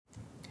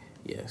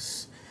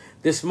Yes.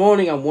 This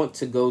morning I want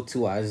to go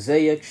to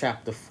Isaiah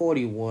chapter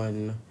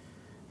 41,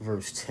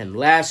 verse 10.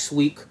 Last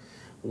week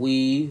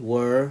we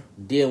were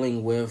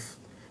dealing with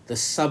the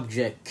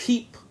subject,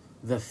 keep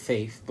the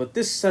faith. But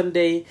this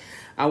Sunday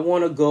I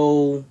want to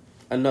go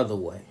another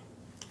way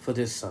for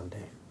this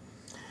Sunday.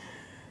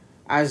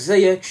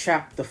 Isaiah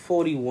chapter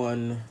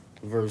 41,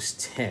 verse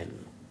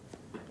 10.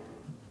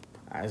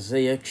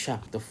 Isaiah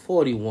chapter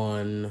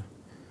 41,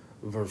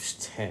 verse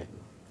 10.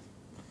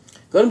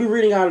 Going to be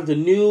reading out of the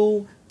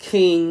New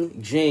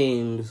King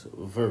James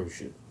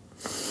Version.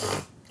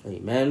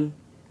 Amen.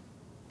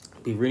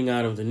 Be reading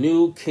out of the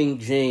New King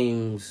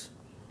James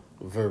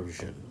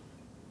Version.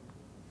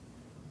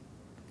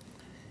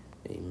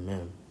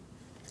 Amen.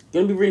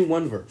 Going to be reading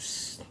one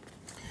verse.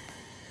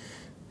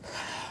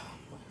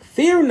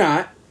 Fear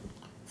not,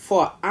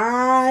 for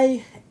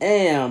I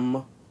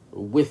am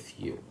with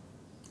you.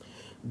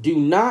 Do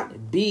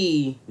not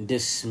be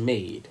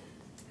dismayed,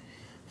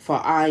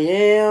 for I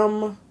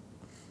am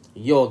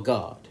your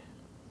God.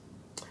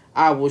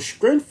 I will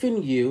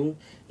strengthen you.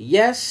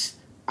 Yes,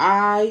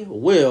 I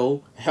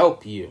will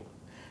help you.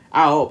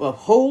 I'll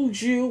uphold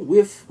you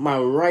with my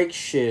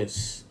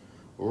righteous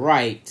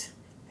right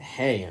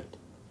hand.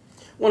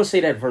 I want to say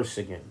that verse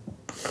again.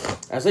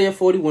 Isaiah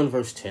 41,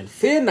 verse 10.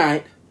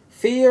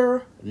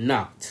 Fear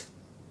not,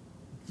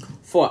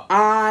 for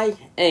I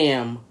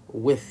am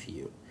with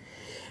you.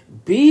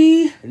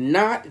 Be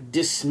not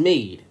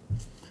dismayed,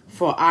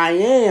 for I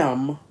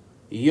am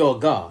your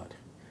God.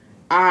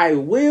 I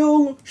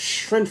will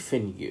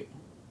strengthen you.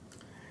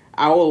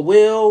 I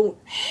will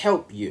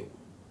help you.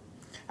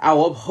 I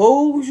will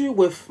uphold you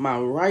with my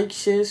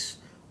righteous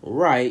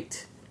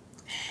right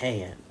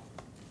hand.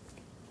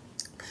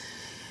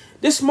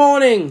 This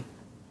morning,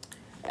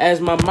 as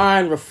my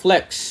mind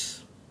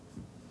reflects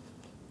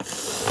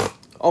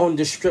on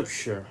the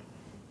scripture,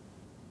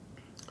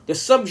 the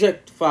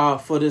subject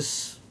for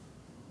this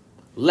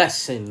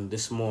lesson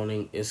this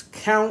morning is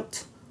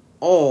count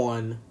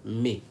on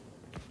me.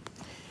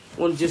 I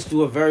want to just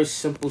do a very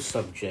simple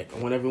subject. I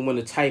want everyone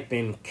to type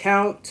in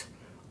count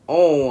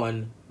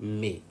on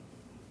me.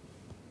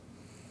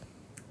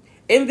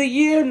 In the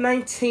year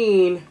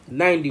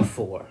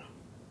 1994,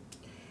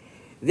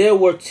 there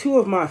were two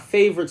of my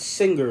favorite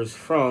singers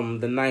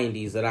from the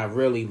 90s that I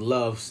really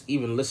love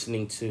even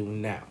listening to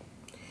now.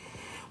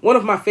 One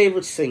of my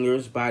favorite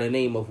singers by the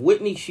name of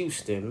Whitney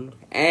Houston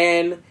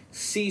and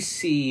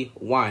CeCe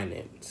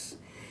Winans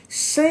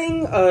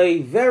sang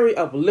a very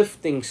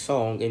uplifting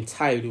song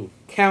entitled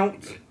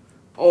Count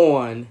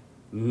on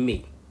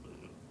Me.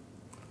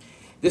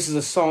 This is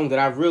a song that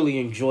I really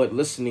enjoyed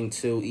listening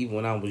to even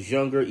when I was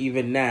younger,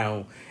 even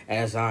now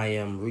as I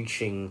am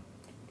reaching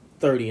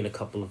 30 in a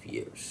couple of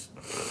years.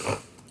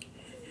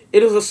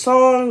 It is a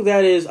song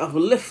that is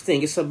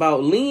uplifting. It's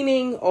about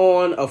leaning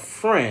on a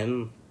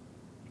friend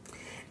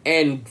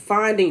and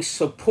finding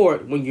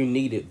support when you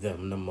needed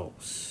them the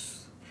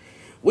most.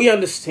 We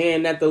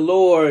understand that the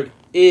Lord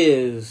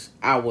is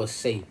our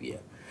Savior.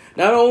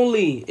 Not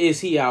only is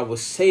he our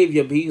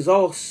Savior, but he's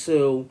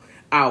also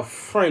our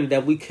friend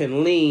that we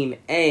can lean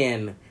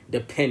and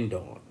depend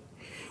on.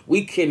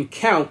 We can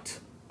count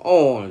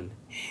on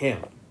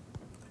him.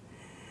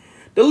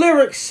 The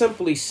lyrics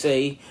simply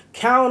say,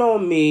 count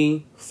on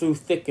me through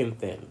thick and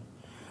thin,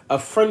 a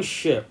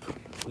friendship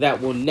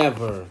that will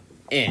never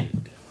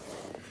end.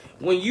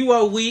 When you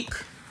are weak,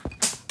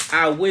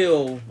 I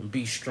will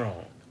be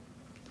strong,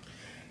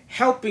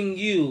 helping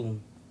you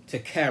to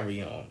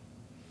carry on.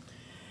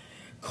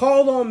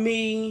 Call on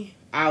me,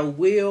 I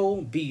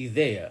will be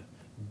there.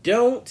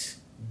 Don't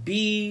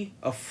be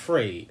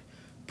afraid.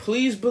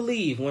 Please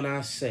believe when I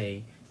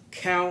say,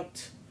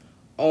 count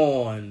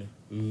on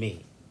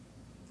me.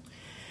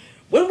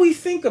 When we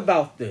think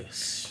about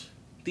these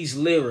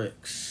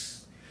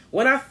lyrics,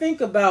 when I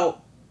think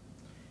about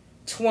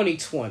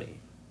 2020,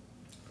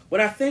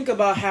 when I think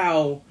about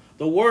how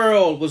the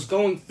world was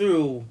going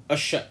through a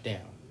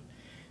shutdown,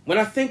 when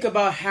I think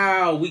about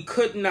how we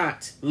could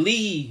not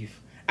leave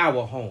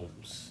our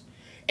homes,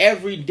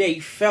 every day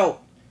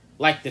felt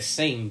like the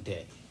same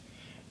day.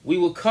 We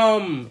would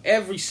come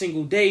every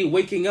single day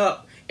waking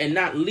up and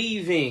not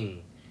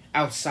leaving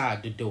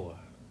outside the door.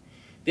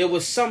 There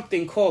was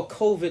something called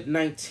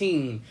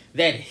COVID-19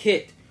 that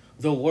hit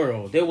the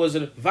world. There was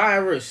a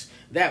virus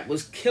that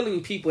was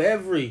killing people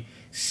every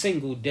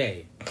single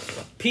day.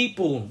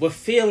 People were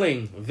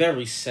feeling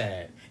very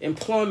sad.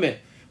 Employment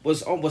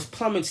was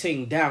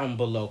plummeting down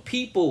below.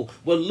 People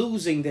were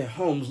losing their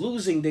homes,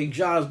 losing their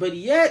jobs. But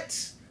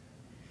yet,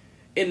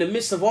 in the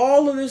midst of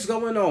all of this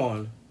going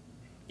on,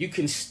 you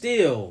can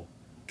still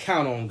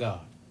count on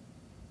God.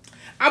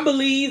 I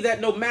believe that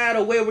no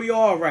matter where we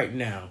are right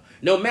now,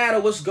 no matter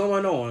what's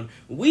going on,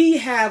 we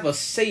have a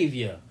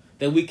Savior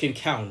that we can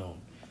count on.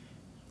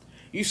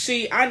 You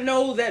see, I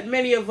know that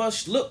many of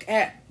us look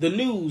at the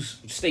news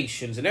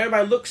stations and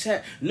everybody looks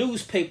at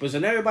newspapers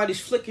and everybody's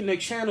flicking their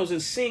channels and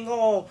seeing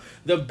all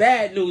the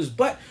bad news.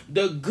 But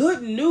the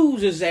good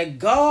news is that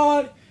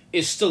God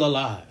is still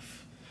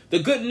alive. The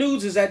good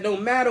news is that no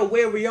matter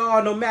where we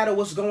are, no matter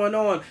what's going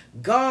on,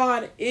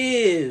 God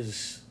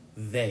is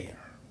there.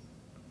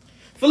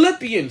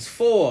 Philippians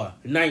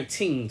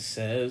 4:19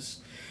 says,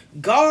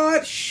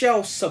 God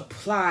shall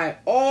supply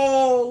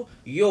all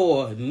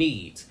your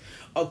needs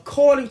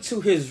according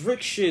to his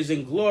riches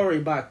and glory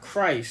by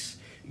Christ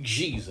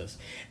Jesus.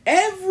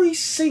 Every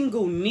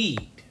single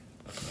need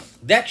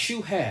that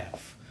you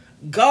have,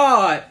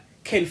 God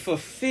can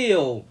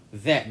fulfill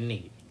that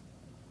need.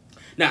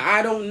 Now,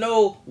 I don't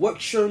know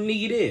what your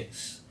need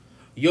is.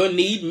 Your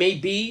need may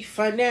be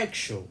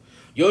financial.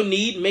 Your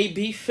need may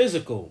be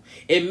physical.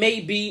 It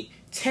may be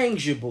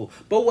tangible.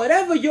 But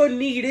whatever your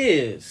need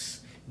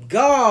is,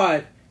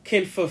 God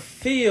can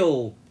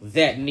fulfill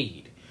that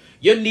need.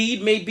 Your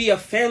need may be a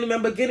family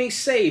member getting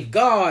saved.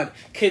 God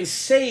can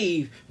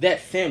save that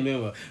family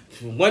member.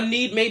 One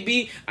need may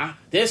be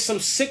there's some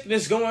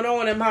sickness going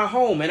on in my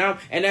home,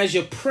 and as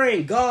you're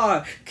praying,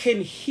 God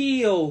can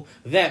heal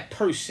that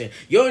person.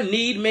 Your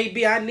need may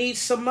be I need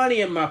some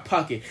money in my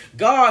pocket.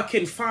 God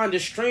can find a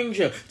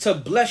stranger to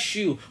bless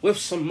you with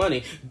some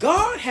money.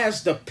 God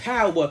has the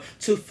power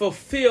to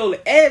fulfill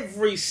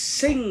every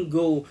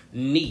single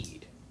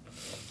need.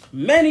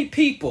 Many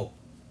people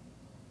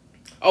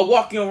are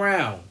walking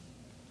around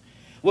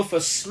with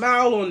a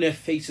smile on their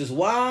faces.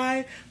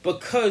 Why?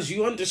 Because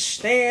you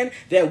understand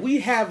that we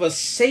have a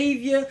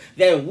Savior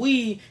that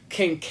we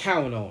can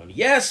count on.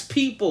 Yes,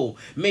 people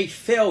may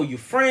fail you.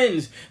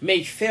 Friends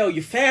may fail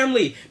you.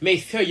 Family may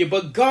fail you.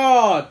 But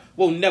God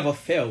will never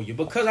fail you.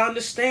 Because I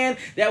understand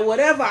that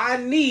whatever I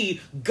need,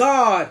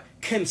 God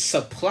can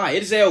supply.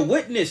 Is there a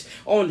witness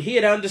on here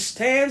that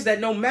understands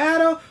that no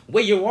matter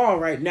where you are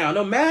right now,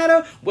 no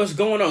matter what's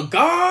going on,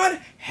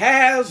 God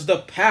has the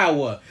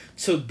power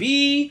to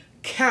be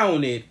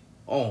counted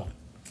on.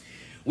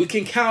 We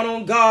can count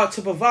on God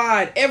to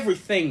provide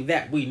everything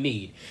that we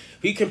need.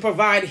 He can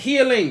provide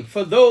healing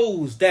for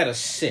those that are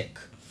sick.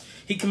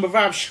 He can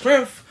provide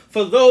strength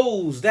for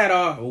those that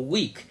are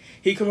weak.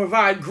 He can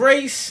provide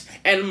grace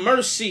and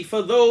mercy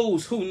for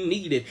those who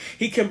need it.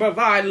 He can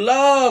provide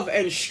love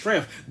and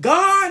strength.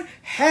 God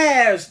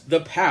has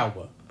the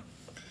power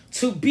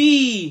to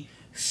be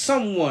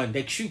someone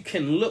that you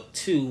can look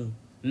to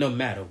no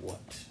matter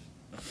what.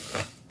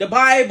 The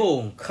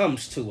Bible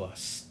comes to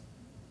us.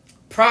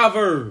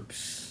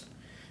 Proverbs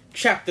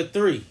chapter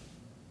 3,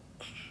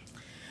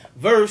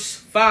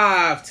 verse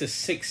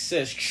 5-6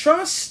 says,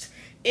 trust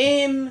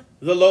in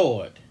the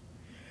Lord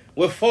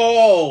with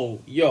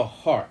all your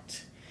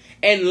heart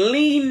and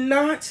lean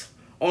not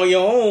on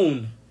your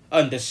own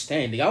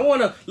understanding. I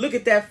want to look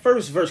at that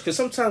first verse because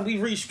sometimes we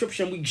read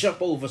scripture and we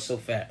jump over so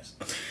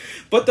fast.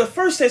 But the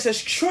first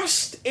says,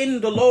 trust in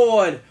the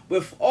Lord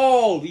with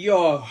all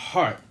your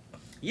heart.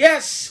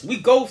 Yes, we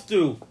go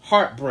through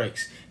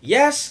heartbreaks.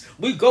 Yes,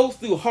 we go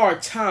through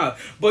hard times.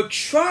 But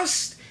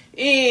trust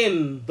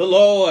in the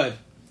Lord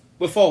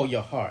with all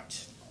your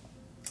heart.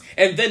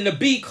 And then the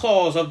B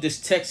clause of this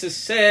text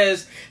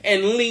says,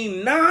 and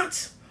lean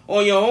not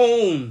on your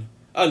own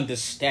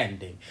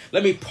understanding.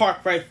 Let me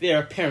park right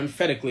there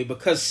parenthetically,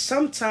 because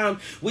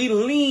sometimes we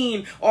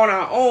lean on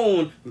our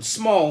own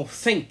small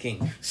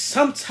thinking.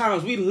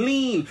 Sometimes we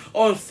lean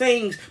on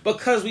things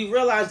because we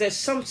realize that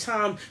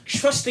sometimes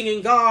trusting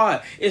in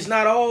God is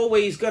not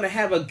always going to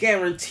have a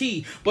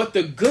guarantee. But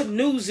the good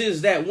news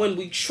is that when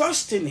we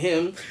trust in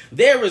him,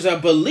 there is a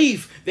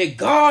belief that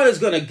God is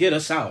going to get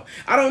us out.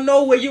 I don't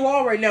know where you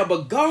are right now,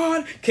 but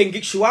God can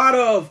get you out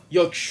of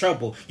your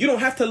trouble. You don't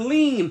have to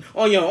lean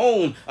on your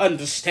own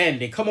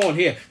understanding. Come on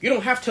here. You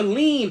don't have to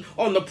lean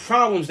on the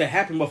problems that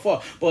happened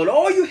before. But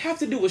all you have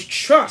to do is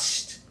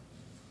trust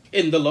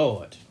in the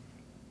Lord.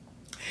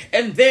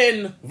 And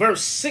then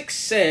verse 6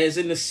 says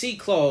in the C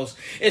clause,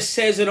 it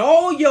says, in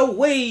all your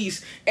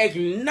ways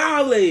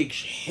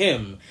acknowledge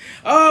him.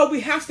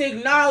 We have to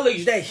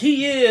acknowledge that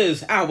he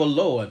is our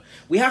Lord.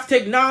 We have to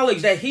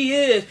acknowledge that he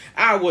is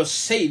our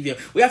Savior.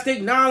 We have to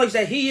acknowledge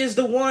that he is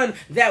the one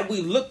that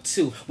we look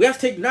to. We have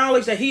to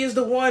acknowledge that he is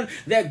the one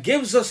that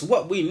gives us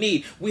what we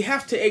need. We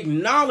have to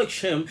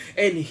acknowledge him,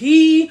 and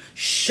he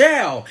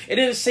shall. It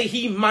didn't say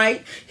he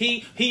might,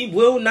 he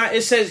will not.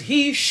 It says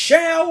he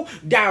shall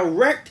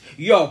direct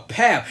your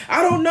path.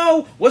 I don't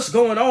know what's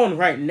going on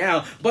right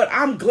now, but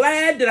I'm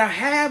glad that I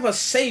have a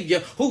Savior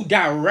who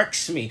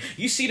directs me.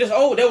 You see there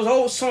was an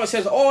old song that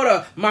says,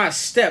 order my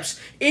steps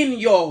in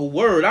your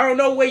word. I don't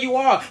know where you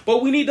are,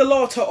 but we need the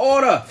Lord to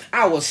order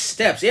our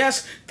steps.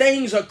 Yes,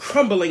 things are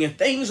crumbling and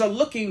things are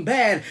looking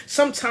bad.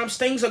 Sometimes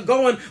things are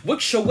going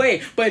which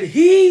way, but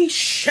he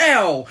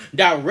shall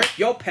direct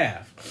your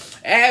path.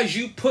 As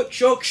you put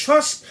your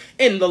trust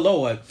in the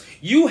Lord,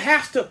 you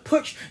have to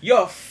put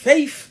your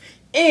faith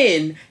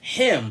in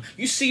him.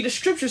 You see, the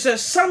scripture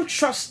says some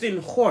trust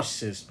in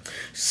horses,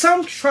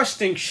 some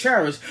trust in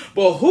chariots,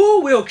 but who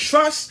will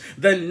trust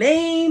the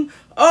name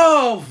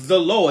of the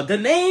Lord? The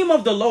name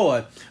of the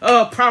Lord,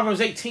 Proverbs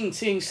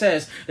 18:10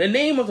 says, the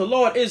name of the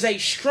Lord is a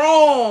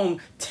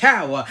strong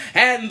tower,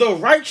 and the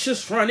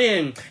righteous run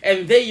in,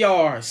 and they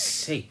are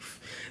safe.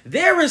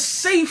 There is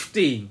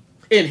safety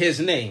in his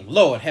name.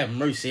 Lord have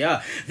mercy.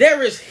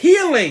 There is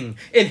healing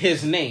in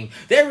his name.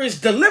 There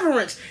is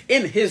deliverance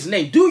in his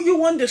name. Do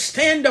you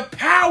understand the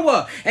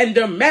power and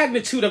the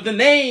magnitude of the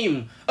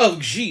name of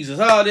Jesus?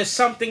 There's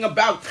something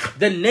about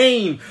the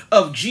name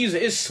of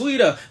Jesus. It's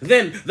sweeter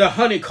than the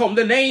honeycomb.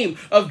 The name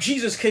of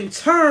Jesus can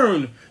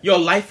turn your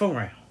life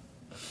around.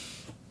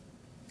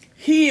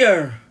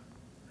 Here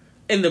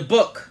in the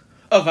book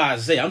of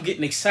Isaiah, I'm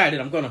getting excited.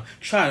 I'm going to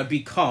try to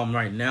be calm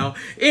right now.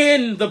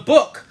 In the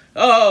book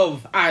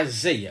of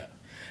Isaiah,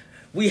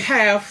 we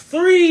have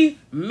three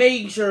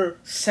major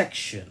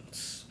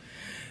sections.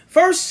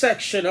 First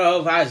section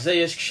of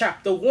Isaiah is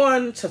chapter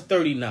 1 to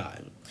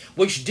 39,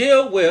 which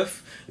deal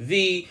with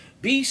the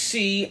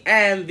BC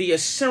and the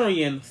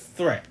Assyrian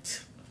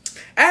threat.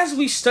 As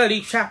we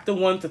study chapter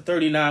 1 to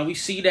 39, we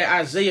see that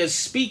Isaiah is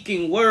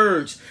speaking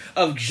words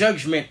of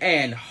judgment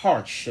and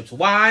hardships.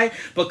 Why?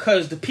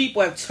 Because the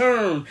people have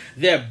turned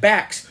their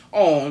backs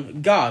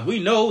on God. We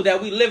know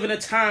that we live in a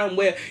time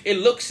where it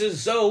looks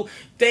as though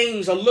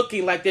things are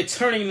looking like they're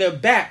turning their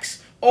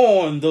backs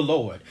on the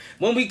Lord.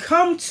 When we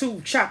come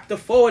to chapter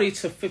 40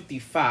 to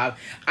 55,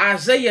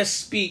 Isaiah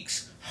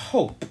speaks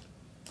hope.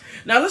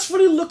 Now let's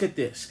really look at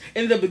this.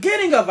 In the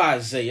beginning of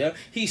Isaiah,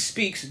 he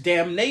speaks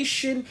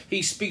damnation,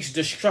 he speaks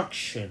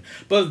destruction.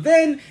 But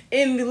then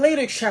in the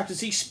later chapters,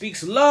 he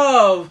speaks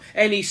love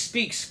and he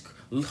speaks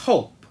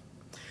hope.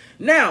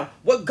 Now,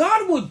 what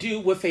God will do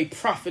with a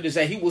prophet is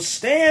that he will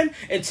stand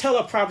and tell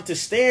a prophet to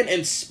stand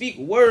and speak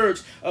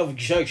words of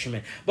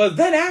judgment. But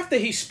then after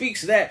he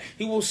speaks that,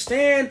 he will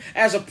stand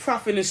as a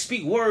prophet and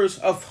speak words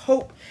of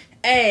hope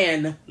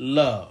and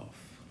love.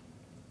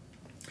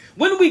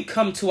 When we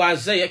come to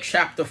Isaiah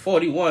chapter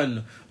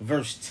 41,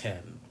 verse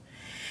 10,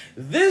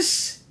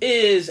 this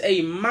is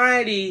a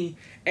mighty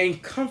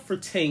and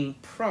comforting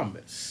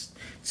promise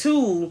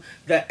to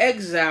the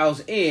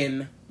exiles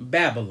in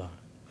Babylon.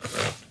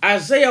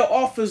 Isaiah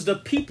offers the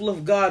people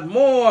of God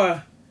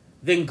more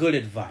than good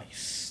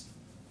advice.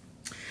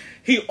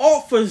 He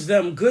offers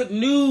them good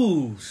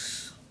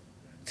news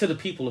to the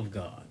people of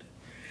God.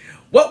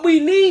 What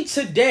we need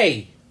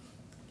today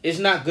is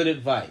not good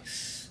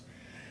advice.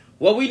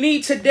 What we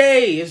need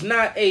today is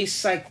not a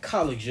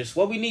psychologist.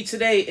 What we need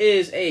today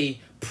is a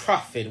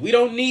prophet. We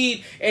don't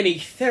need any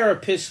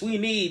therapists. We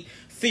need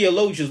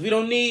theologians. We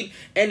don't need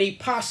any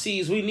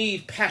posses. We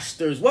need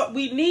pastors. What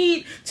we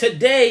need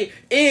today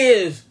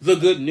is the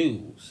good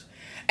news.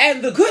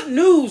 And the good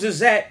news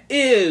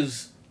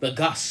is the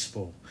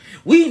gospel.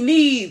 We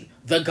need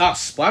the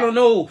gospel. I don't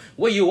know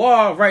where you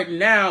are right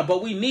now,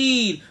 but we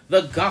need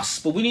the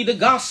gospel. We need the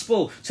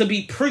gospel to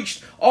be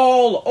preached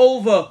all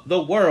over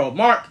the world.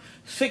 Mark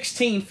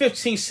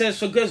 16:15 says,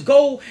 "For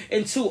go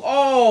into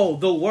all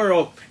the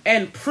world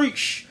and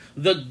preach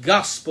the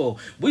gospel."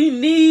 We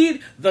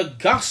need the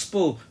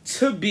gospel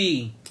to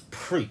be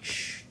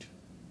preached.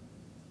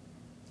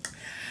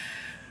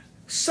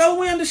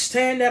 So we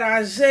understand that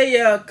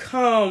Isaiah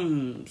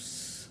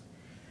comes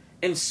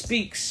and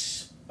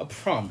speaks a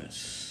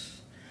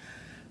promise.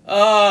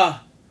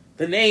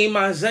 The name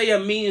Isaiah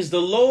means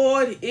the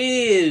Lord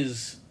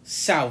is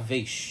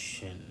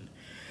salvation.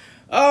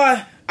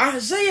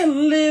 Isaiah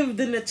lived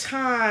in the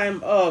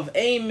time of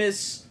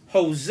Amos,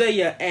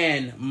 Hosea,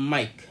 and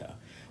Micah.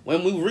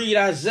 When we read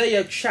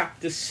Isaiah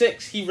chapter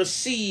 6, he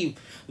received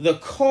the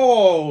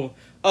call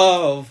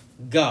of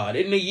God.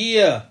 In the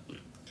year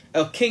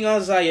of King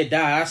Uzziah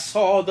died, I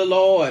saw the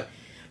Lord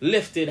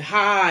lifted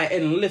high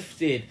and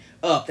lifted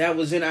up. That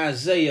was in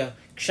Isaiah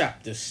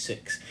chapter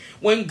 6.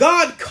 When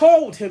God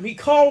called him, he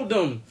called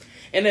him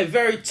in a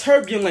very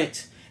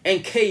turbulent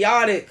and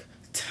chaotic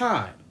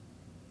time.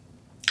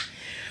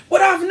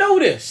 What I've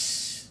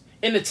noticed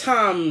in the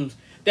times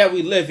that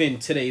we live in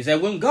today is that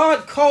when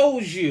God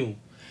calls you,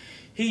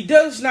 he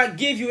does not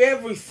give you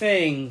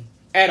everything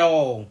at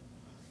all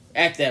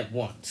at that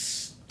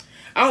once.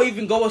 I'll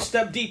even go a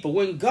step deeper.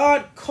 When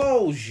God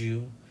calls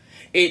you,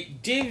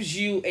 it gives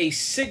you a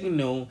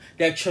signal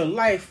that your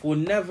life will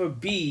never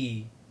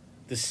be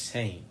the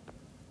same.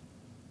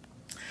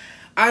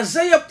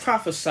 Isaiah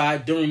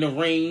prophesied during the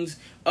reigns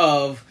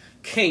of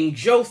King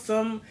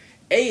Jotham,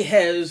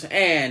 Ahaz,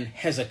 and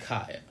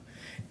Hezekiah.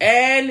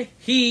 And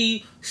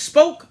he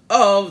spoke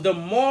of the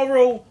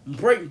moral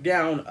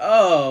breakdown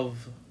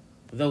of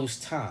those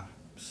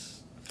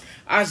times.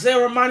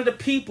 Isaiah reminded the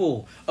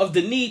people of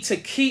the need to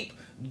keep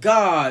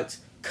God's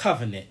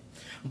covenant.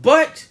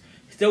 But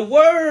the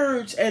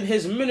words and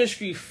his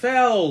ministry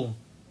fell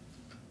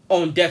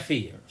on deaf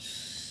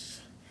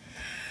ears.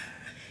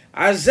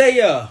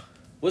 Isaiah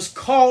was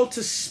called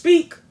to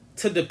speak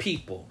to the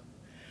people,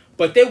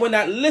 but they were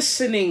not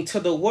listening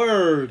to the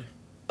word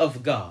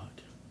of God.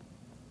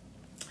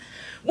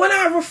 When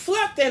I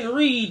reflect and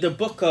read the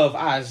book of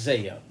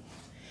Isaiah,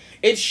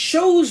 it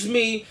shows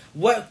me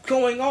what's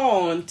going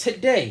on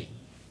today.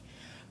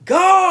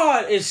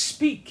 God is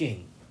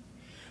speaking,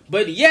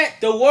 but yet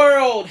the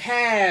world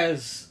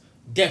has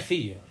deaf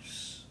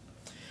ears.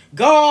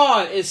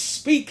 God is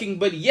speaking,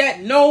 but yet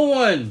no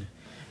one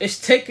is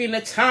taking the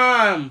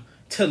time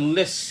to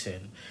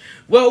listen.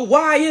 Well,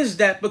 why is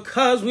that?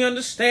 Because we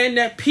understand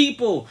that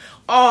people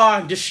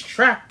are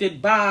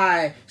distracted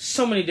by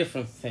so many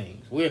different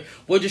things.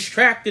 We're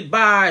distracted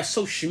by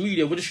social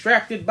media. We're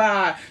distracted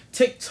by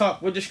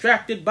TikTok. We're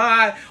distracted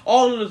by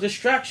all of the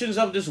distractions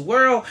of this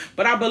world.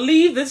 But I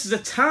believe this is a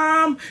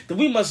time that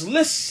we must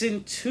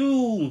listen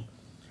to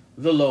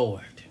the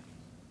Lord.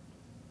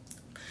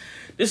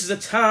 This is a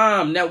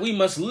time that we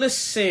must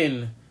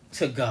listen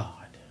to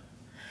God.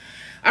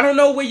 I don't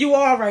know where you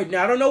are right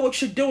now. I don't know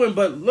what you're doing,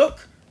 but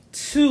look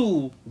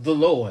to the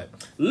Lord.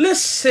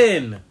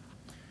 Listen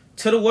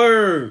to the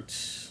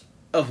words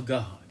of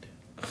God.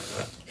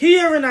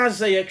 Here in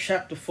Isaiah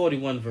chapter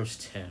 41,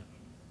 verse 10,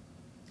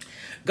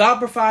 God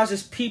provides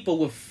his people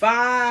with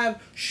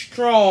 5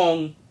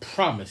 strong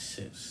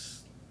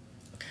promises.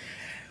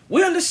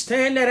 We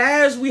understand that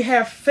as we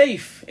have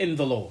faith in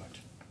the Lord,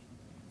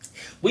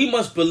 we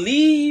must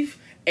believe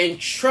and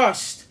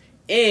trust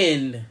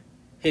in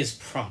his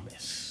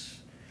promise.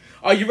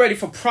 Are you ready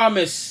for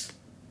promise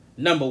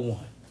number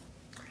 1?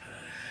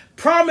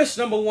 Promise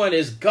number 1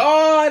 is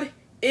God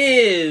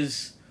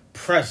is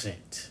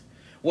present.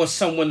 I want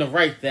someone to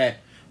write that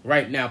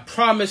right now.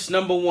 Promise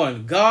number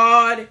 1,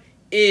 God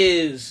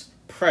is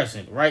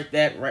present. Write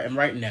that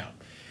right now.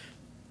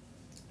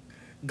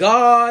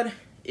 God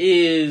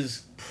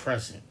is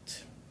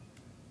present.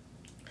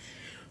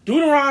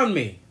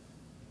 Deuteronomy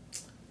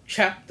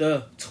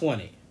chapter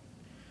 20,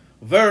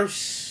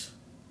 verse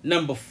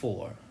number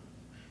 4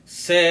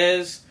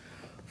 says,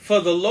 "For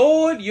the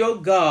Lord your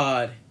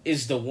God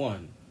is the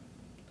one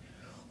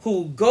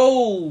who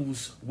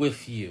goes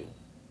with you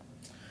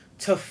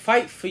to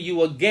fight for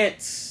you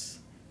against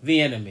the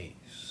enemies."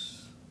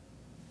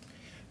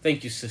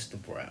 Thank you, Sister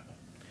Brown.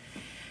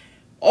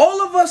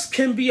 All of us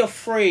can be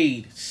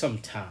afraid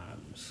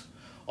sometimes.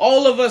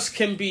 All of us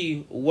can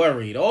be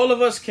worried. All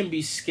of us can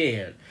be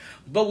scared.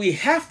 But we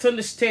have to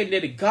understand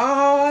that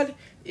God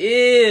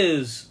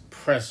is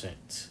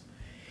present.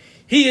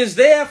 He is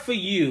there for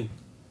you.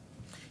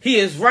 He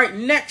is right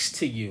next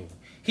to you.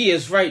 He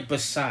is right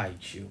beside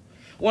you.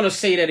 I want to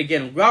say that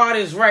again. God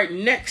is right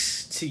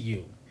next to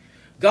you.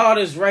 God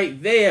is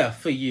right there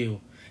for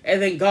you.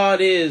 And then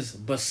God is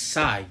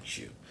beside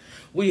you.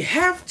 We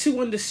have to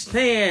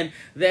understand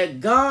that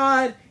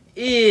God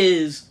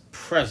is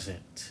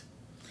present.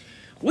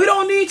 We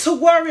don't need to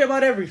worry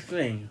about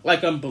everything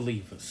like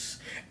unbelievers.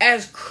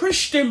 As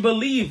Christian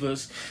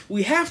believers,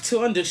 we have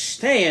to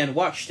understand,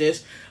 watch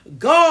this,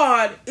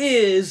 God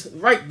is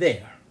right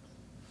there.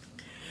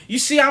 You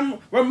see, I'm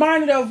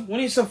reminded of when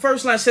it's the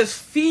first line, it says,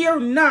 "Fear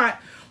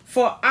not,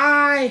 for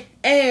I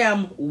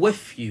am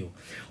with you."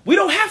 We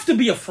don't have to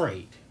be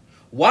afraid.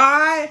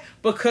 Why?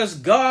 Because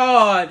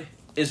God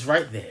is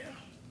right there.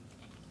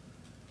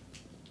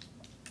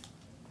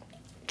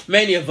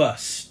 Many of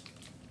us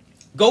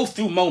go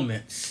through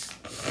moments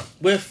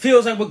where it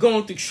feels like we're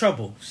going through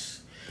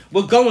troubles.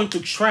 We're going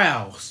through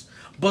trials.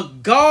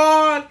 But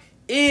God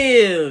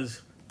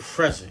is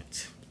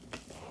present.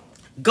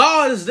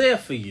 God is there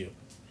for you.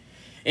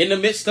 In the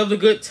midst of the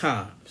good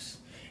times,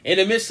 in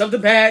the midst of the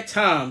bad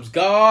times,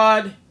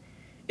 God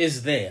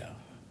is there.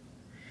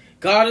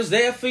 God is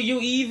there for you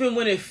even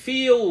when it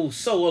feels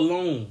so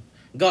alone.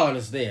 God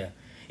is there.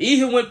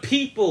 Even when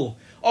people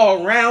are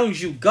around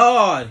you,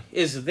 God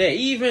is there.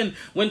 Even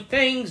when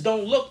things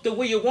don't look the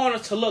way you want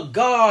it to look,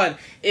 God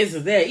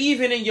is there.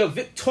 Even in your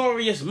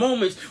victorious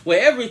moments where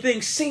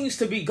everything seems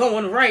to be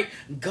going right,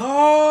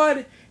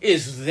 God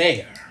is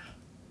there.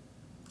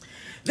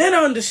 Then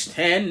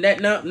understand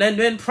that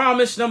then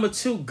promise number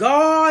 2,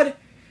 God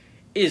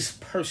is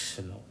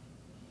personal.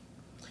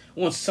 I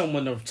want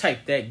someone to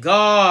type that.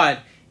 God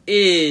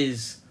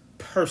is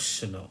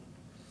personal.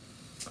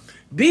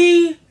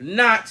 Be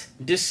not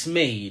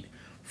dismayed,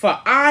 for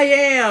I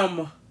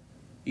am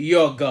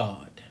your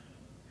God.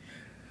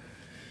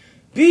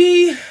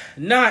 Be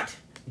not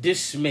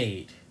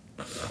dismayed,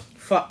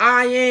 for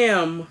I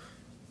am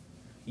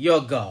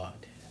your God.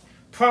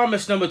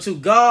 Promise number 2,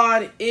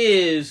 God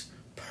is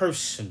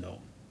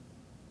personal.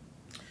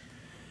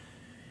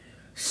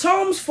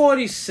 Psalms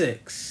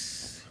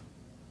 46,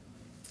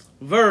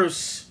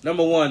 verse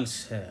number 1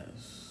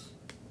 says,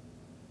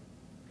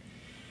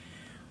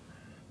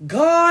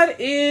 "God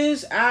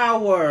is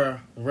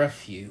our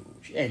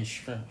refuge and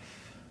strength,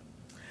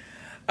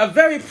 a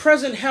very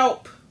present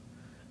help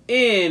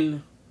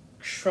in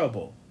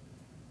trouble."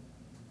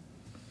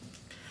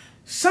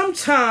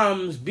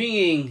 Sometimes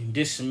being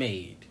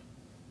dismayed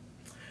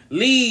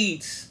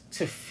leads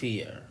to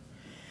fear.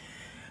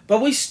 But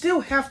we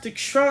still have to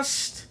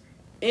trust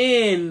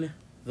in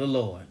the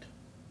Lord.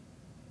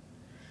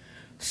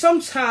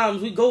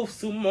 Sometimes we go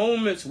through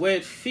moments where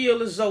it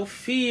feels as though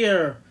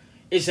fear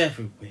is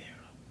everywhere.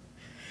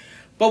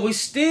 But we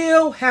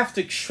still have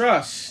to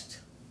trust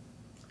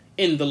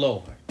in the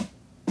Lord.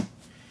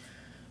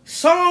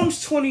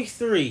 Psalms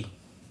 23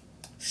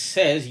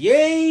 says,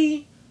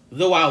 "Yea,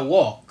 though I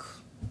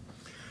walk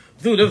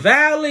through the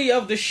valley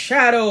of the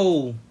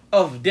shadow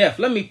of death."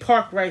 Let me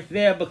park right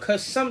there,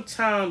 because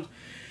sometimes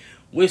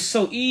we're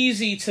so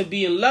easy to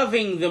be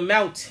loving the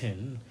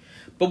mountain,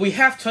 But we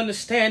have to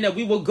understand that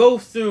we will go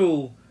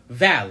through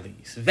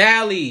valleys.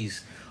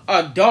 Valleys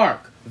are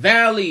dark.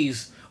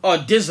 Valleys are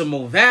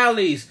dismal.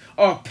 Valleys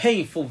are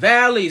painful.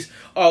 Valleys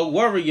are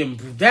worrying.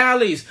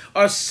 Valleys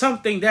are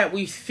something that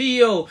we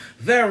feel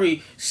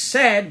very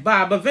sad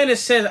by. But then it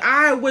says,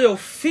 I will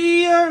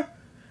fear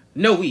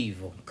no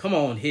evil. Come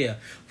on here.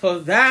 For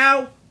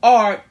thou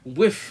art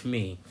with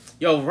me.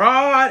 Your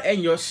rod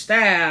and your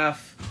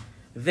staff,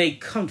 they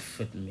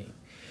comfort me.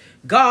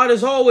 God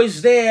is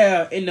always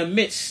there in the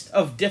midst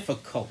of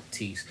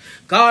difficulties.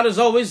 God is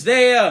always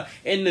there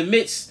in the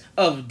midst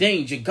of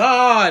danger.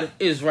 God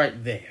is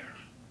right there.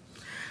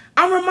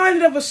 I'm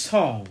reminded of a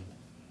song,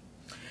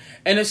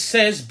 and it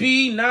says,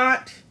 be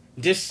not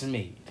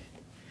dismayed.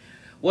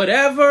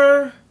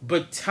 Whatever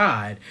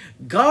betide,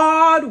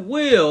 God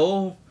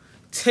will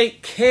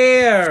take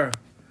care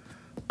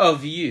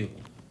of you.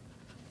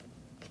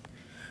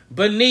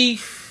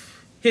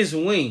 Beneath his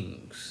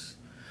wings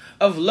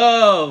of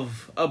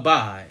love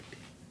abide.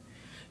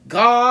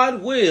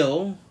 God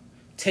will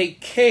take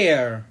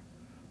care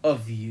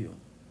of you.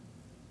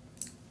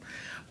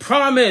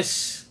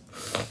 Promise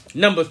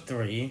number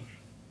 3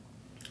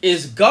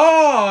 is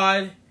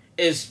God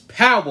is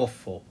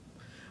powerful.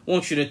 I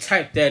want you to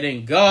type that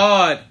in.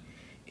 God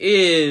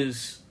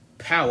is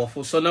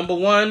powerful. So number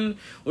 1,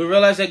 we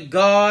realize that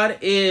God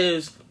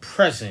is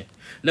present.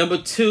 Number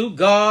 2,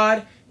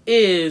 God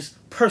is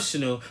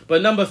personal.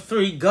 But number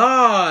 3,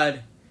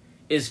 God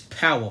is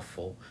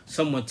powerful.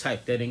 Someone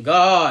type that in.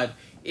 God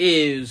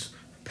is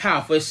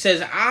powerful. It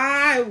says,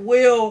 I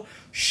will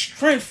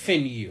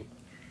strengthen you.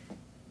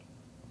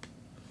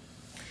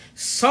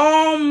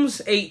 Psalms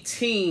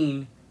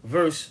 18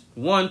 verse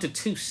 1 to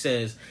 2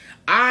 says,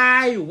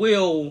 I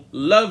will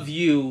love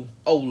you,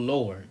 O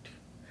Lord,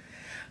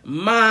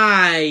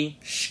 my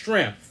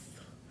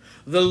strength.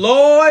 The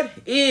Lord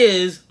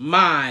is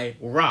my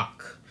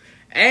rock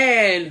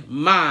and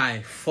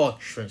my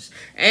fortress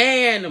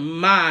and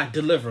my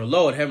deliverer,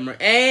 Lord have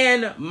mercy,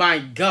 and my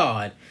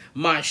God,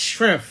 my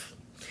strength,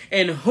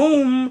 in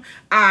whom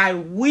I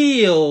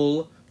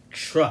will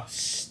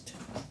trust.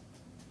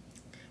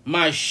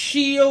 My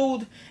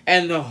shield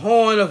and the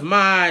horn of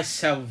my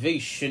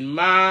salvation,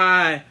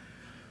 my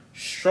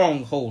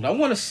stronghold. I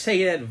want to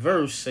say that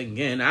verse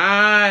again.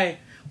 I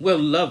will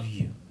love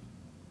you,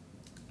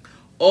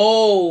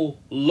 O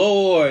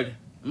Lord,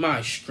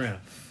 my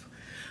strength.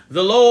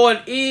 The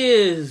Lord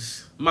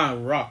is my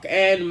rock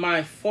and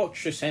my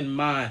fortress and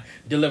my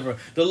deliverer.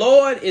 The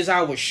Lord is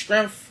our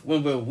strength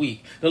when we're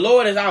weak. The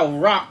Lord is our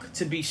rock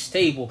to be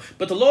stable.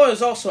 But the Lord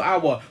is also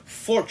our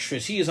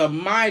fortress. He is a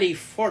mighty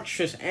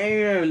fortress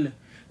and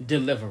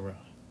deliverer.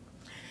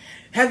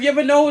 Have you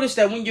ever noticed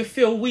that when you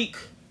feel weak,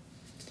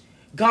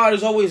 God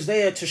is always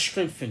there to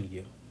strengthen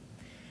you?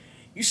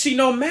 You see,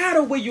 no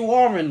matter where you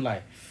are in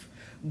life,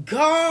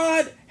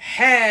 God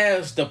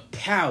has the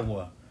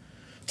power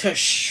to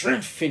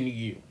strengthen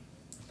you.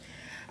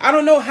 I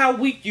don't know how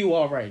weak you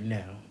are right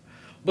now,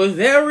 but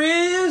there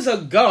is a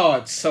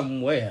God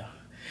somewhere,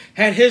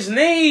 and his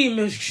name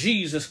is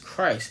Jesus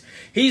Christ.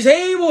 He's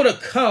able to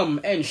come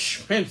and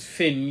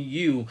strengthen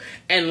you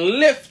and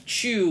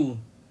lift you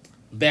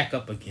back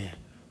up again.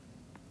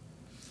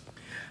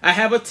 I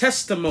have a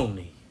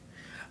testimony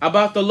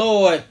about the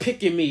Lord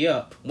picking me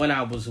up when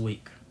I was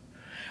weak.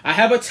 I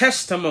have a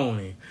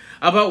testimony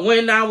about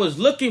when I was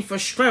looking for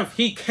strength,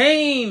 he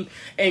came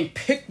and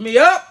picked me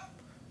up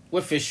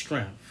with his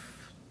strength.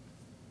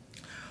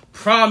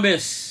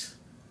 Promise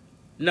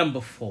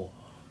number 4.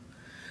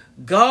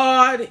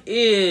 God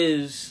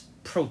is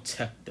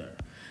protector.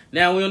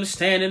 Now we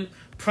understand in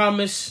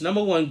promise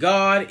number 1,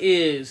 God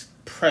is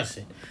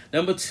present.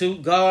 Number 2,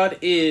 God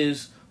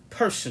is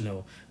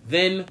personal.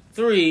 Then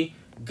 3,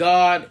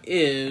 God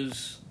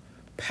is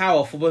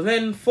powerful. But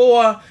then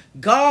 4,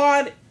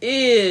 God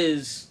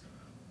is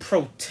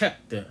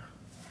protector.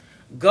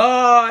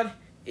 God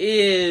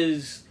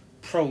is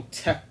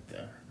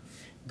protector.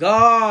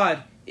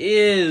 God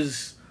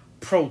is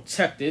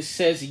protector. It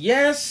says,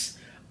 yes,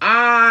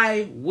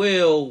 I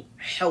will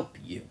help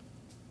you.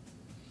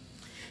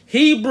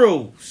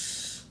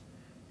 Hebrews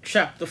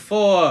chapter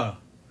 4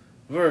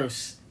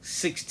 verse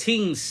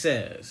 16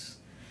 says,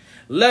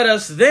 let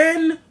us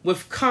then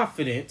with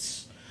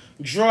confidence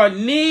draw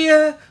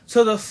near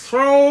to the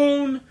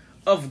throne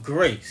of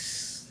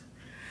grace,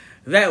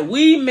 that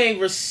we may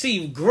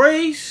receive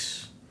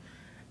grace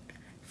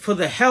for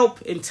the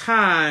help in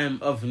time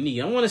of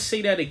need. I want to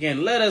say that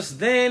again. Let us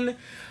then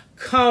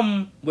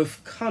come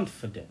with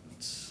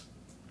confidence,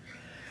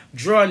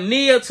 draw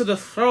near to the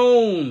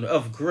throne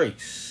of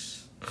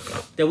grace,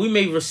 that we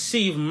may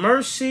receive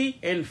mercy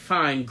and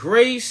find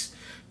grace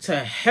to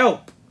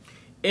help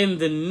in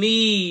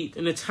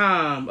the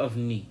time of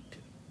need.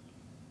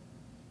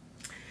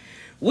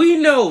 We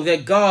know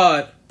that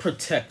God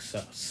protects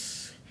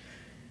us.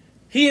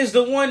 He is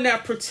the one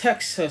that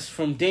protects us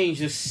from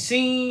dangers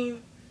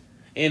seen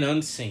and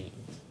unseen.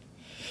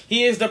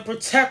 He is the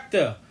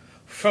protector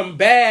from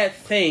bad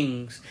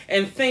things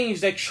and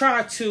things that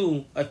try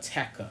to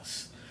attack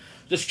us.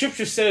 The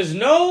scripture says,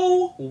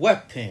 no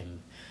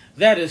weapon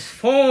that is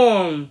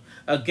formed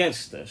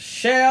against us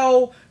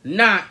shall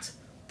not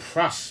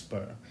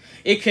prosper.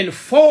 It can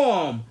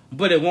form,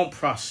 but it won't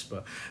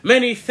prosper.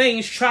 Many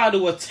things try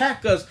to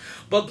attack us,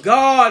 but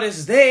God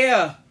is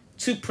there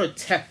to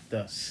protect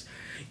us.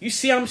 You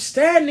see, I'm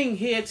standing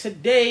here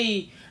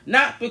today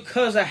not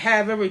because I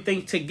have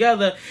everything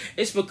together.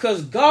 It's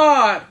because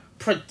God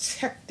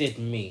protected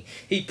me.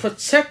 He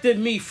protected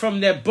me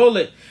from that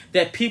bullet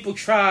that people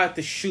tried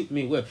to shoot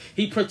me with.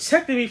 He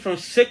protected me from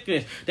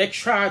sickness that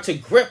tried to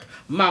grip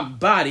my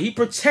body. He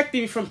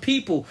protected me from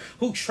people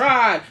who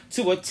tried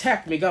to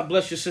attack me. God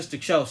bless you, Sister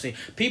Chelsea.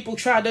 People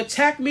tried to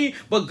attack me,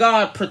 but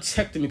God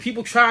protected me.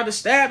 People tried to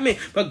stab me,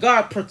 but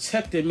God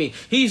protected me.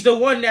 He's the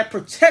one that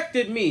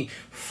protected me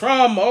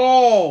from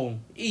all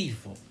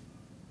evil.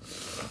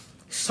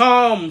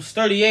 Psalms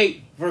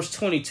 38 verse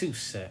 22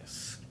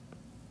 says,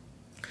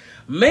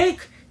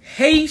 "Make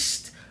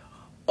haste,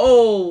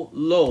 O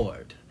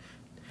Lord,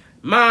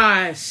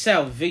 my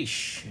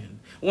salvation."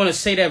 I want to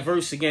say that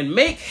verse again.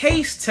 Make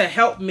haste to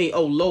help me,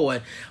 O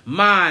Lord,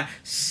 my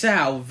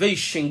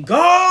salvation.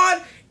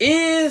 God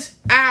is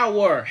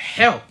our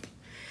help,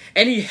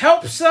 and he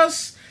helps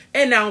us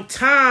in our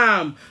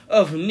time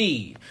of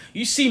need.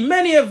 You see,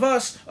 many of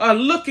us are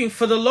looking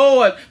for the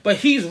Lord, but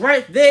he's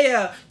right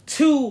there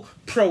to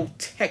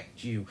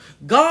protect you.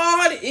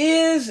 God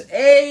is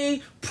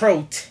a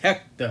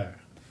protector.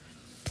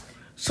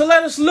 So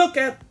let us look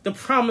at the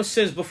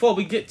promises before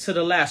we get to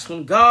the last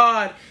one.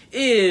 God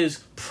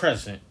is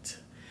present.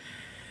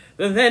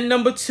 Then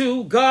number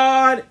 2,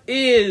 God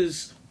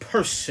is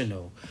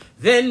personal.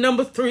 Then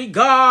number 3,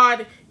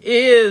 God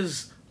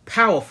is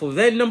powerful.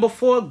 Then number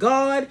 4,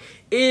 God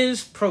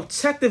is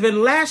protective.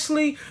 And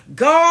lastly,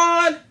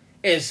 God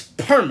is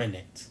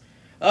permanent.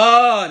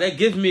 That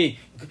gives me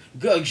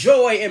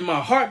joy in my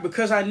heart,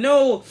 because I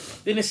know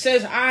that it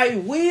says, I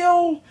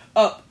will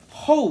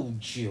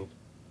uphold you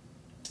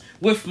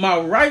with my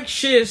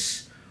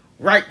righteous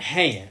right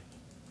hand.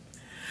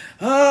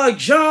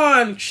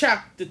 John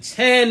chapter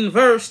 10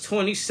 verse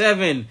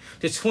 27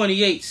 to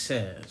 28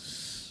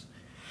 says,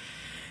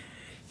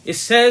 it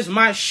says,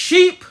 my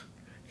sheep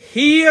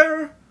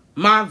hear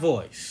my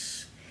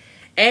voice,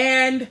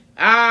 and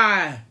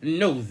I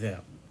know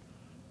them,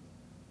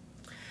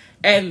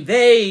 and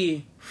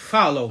they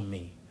follow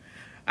me.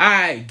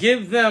 I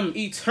give them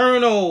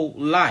eternal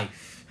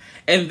life,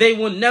 and they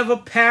will never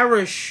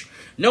perish.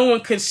 No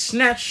one can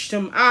snatch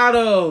them out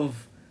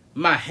of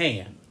my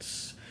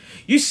hands.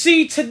 You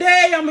see,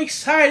 today I'm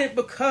excited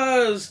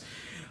because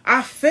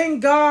I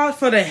thank God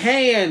for the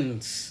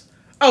hands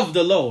of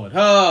the Lord.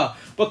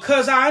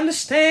 Because I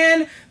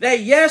understand that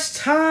yes,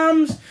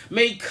 times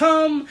may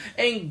come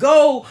and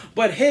go,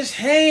 but his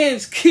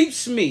hands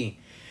keeps me.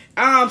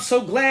 I'm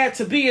so glad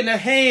to be in the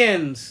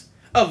hands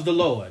of the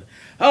Lord.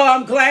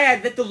 I'm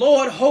glad that the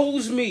Lord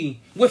holds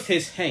me with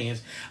his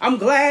hands. I'm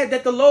glad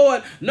that the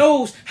Lord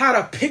knows how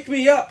to pick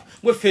me up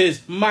with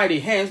his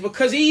mighty hands,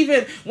 because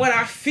even when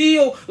I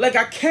feel like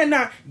I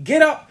cannot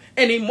get up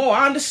anymore,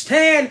 I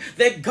understand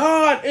that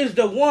God is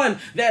the one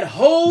that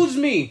holds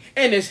me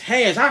in his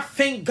hands. I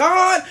thank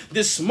God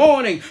this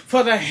morning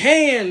for the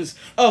hands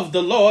of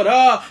the Lord.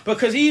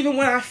 Because even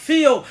when I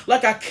feel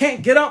like I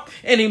can't get up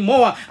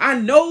anymore, I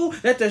know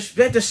that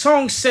the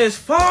song says,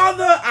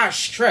 Father, I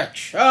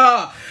stretch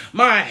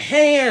my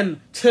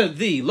hand to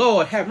thee.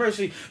 Lord, have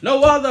mercy.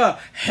 No other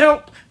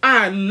help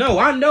I know.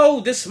 I know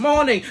this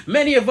morning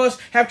many of us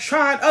have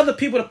tried other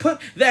people to put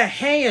their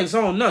hands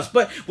on us,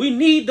 but we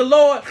need the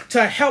Lord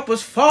to help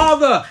us.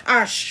 Father,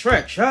 I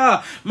stretch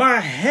my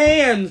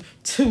hands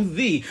to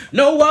thee.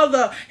 No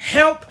other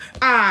help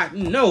I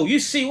know. You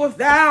see, if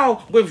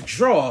thou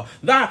withdraw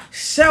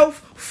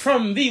thyself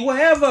from thee,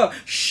 wherever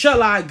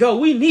shall I go?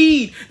 We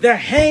need the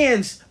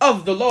hands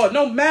of the Lord.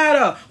 No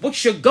matter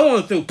what you're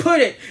going through,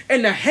 put it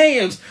in the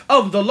hands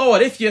of the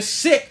Lord. If you're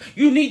sick,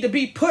 you need to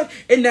be put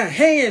in the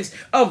hands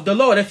of the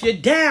Lord. If you're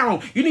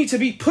down, you need to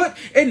be put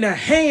in the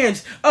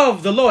hands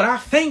of the Lord. I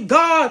thank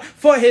God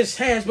for his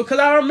hands, because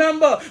I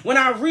remember when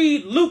I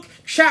read Luke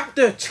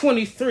chapter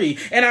 23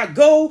 and I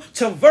go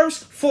to verse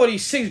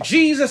 46,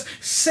 Jesus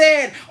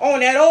said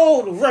on that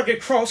old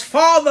rugged cross,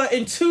 Father,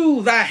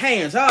 into thy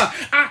hands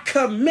I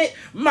commit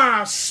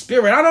my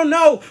spirit. I don't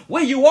know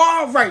where you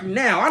are right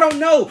now. I don't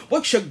know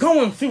what you're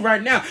going through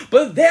right now,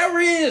 but there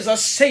is a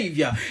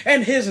Savior,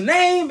 and his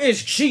name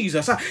is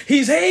Jesus.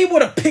 He's able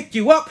to pick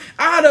you up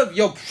out of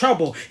your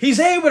trouble. He's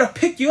able to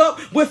pick you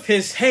up with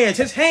his hands.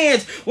 His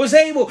hands was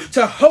able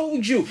to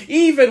hold you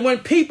even when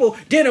people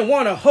didn't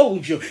want to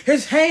hold you.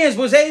 His hands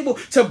was able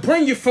to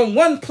bring you from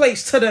one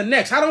place to the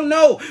next. I don't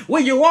know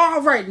where you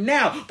are right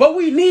now, but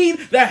we need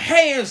the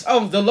hands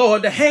of the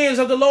Lord. The hands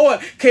of the Lord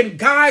can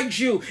guide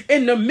you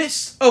in the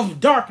midst of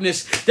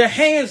darkness. The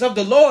hands of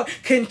the Lord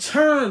can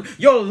turn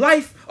your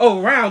life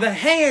around. The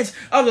hands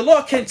of the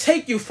Lord can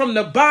take you from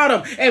the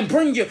bottom and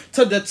bring you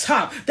to the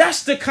top.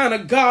 That's the kind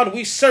of God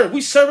we serve.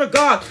 We serve a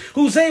God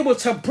who's able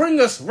to bring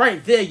us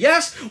right there.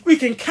 Yes, we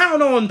can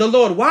count on the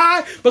Lord.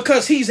 Why?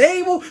 Because he's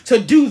able to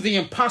do the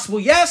impossible.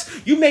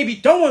 Yes, you may be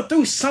going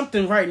through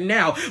something right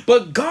now,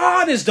 but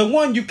God is the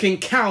one you can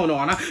count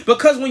on.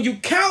 Because when you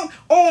count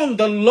on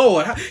the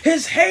Lord,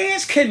 his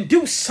hands can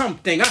do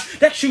something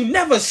that you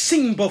never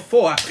seen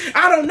before.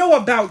 I don't know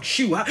about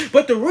you,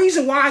 but the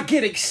reason why I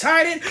get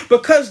excited,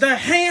 because the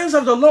hands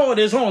of the Lord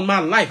is on my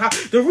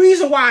life. The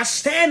reason why I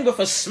stand with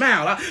a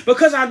smile,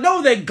 because I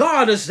know that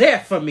God is there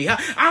for me.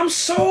 I'm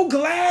so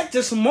glad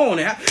this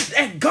morning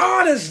that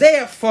God is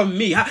there for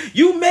me.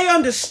 You may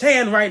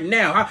understand right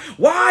now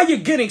why you're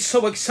getting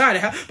so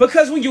excited,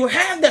 because when you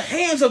have the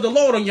hands of the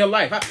Lord on your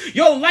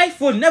life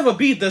will never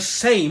be the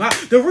same.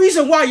 The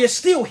reason why you're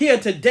still here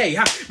today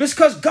is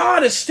because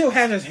God is still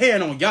has his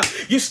hand on you.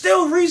 You're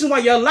still the reason why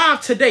you're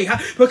alive today,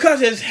 because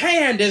his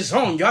hand is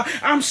on you.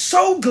 I'm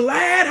so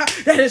glad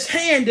that his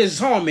hand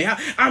is on me.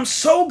 I'm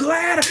so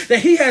glad that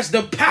he has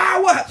the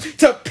power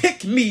to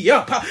pick me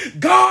up.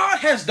 God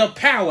has the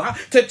power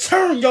to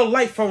turn your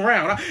life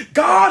around.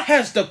 God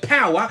has the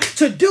power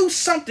to do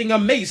something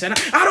amazing.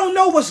 I don't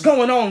know what's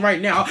going on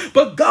right now,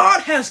 but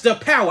God has the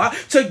power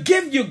to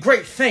give you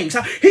great things.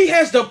 He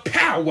has the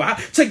power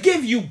to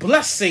give you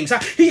blessings.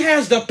 He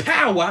has the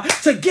power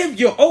to give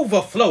you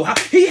overflow.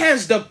 He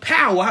has the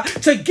power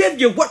to give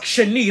you what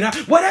you need.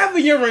 Whatever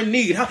you're in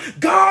need,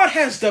 God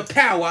has the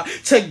power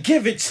to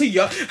give it to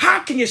you. How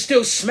can you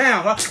still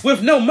smile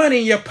with no money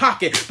in your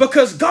pocket?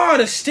 Because God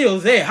is still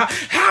there.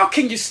 How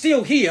can you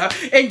still hear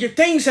and your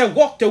things have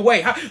walked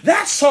away?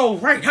 That's all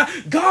right.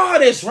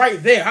 God is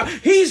right there.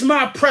 He's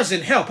my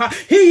present help.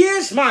 He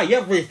is my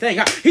everything.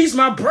 He's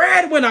my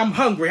bread when I'm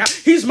hungry.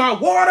 He's my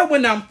water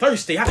when I'm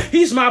thirsty.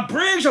 He's my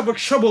bridge over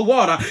troubled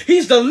water.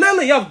 He's the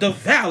lily of the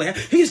valley.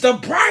 He's the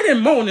bright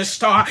and morning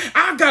star.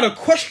 I got a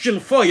question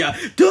for you.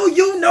 Do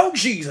you know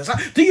Jesus?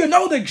 Do you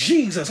know the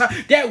Jesus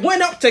that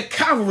went up to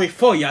Calvary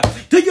for you?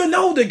 Do you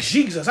know the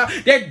Jesus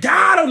that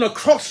died on the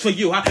cross for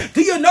you?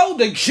 Do you know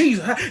the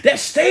Jesus that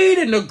stayed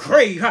in the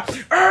grave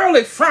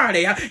early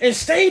Friday and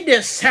stayed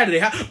there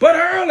Saturday, but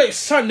early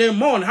Sunday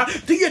morning?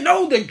 Do you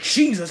know the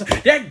Jesus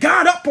that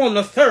got up on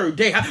the third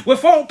day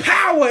with all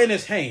power in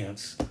his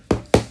hands?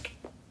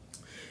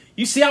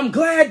 You see, I'm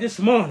glad this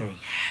morning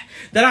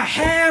that I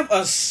have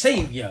a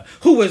Savior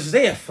who is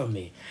there for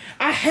me.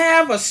 I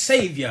have a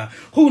Savior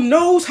who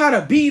knows how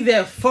to be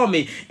there for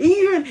me,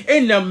 even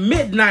in the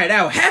midnight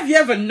hour. Have you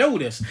ever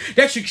noticed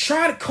that you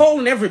try to call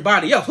on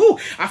everybody else?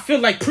 I feel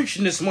like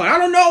preaching this morning. I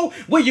don't know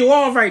where you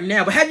are right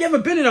now, but have you ever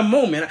been in a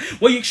moment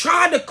where you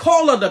tried to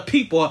call other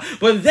people,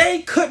 but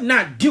they could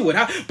not do it?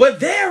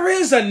 But there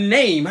is a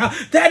name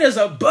that is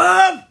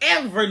above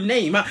every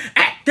name.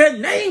 At the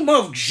name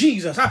of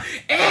Jesus,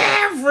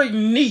 every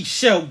knee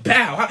shall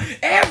bow,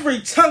 every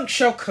tongue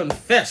shall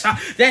confess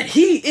that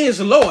he is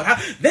Lord.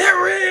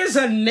 There is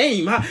a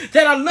name that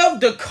I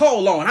love to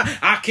call on.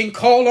 I can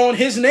call on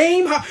his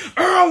name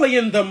early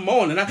in the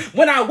morning.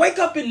 When I wake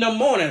up in the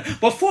morning,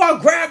 before I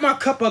grab my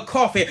cup of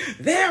coffee,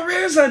 there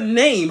is a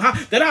name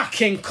that I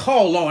can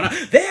call on.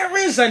 There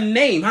is a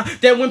name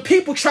that when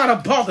people try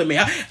to bother me,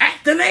 at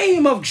the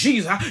name of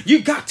Jesus,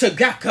 you got to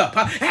back up.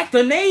 At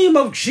the name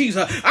of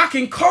Jesus, I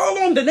can call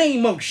on the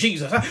name of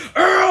Jesus.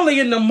 Early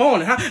in the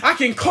morning, I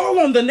can call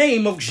on the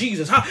name of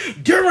Jesus.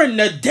 During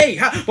the day,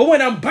 but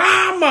when I'm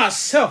by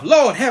myself,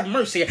 Lord have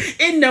mercy,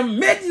 in the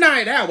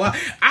midnight hour,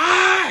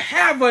 I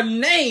have a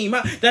name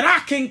that I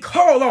can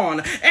call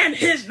on, and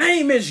his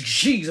name is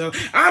Jesus.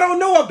 I don't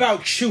know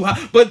about you,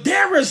 but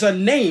there is a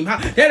name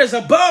that is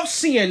above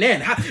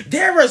CNN.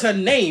 There is a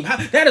name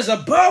that is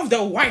above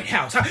the White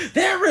House.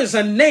 There is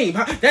a name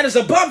that is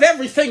above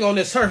everything on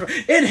this earth,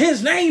 and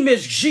his name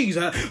is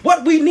Jesus.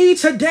 What we need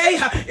today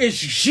is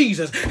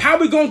Jesus. How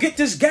we gonna get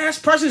this gas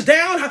prices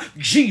down?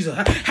 Jesus.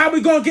 How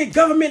we gonna get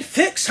government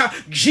fixed?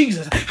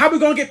 Jesus. How we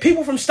gonna get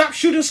people from stop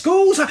shooting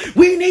schools?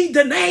 We need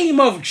the name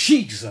of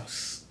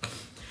Jesus.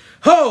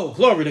 Oh,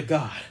 glory to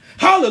God.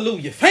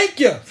 Hallelujah. Thank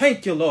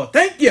you, Lord.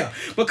 Thank you,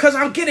 because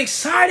I'm getting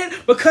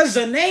excited because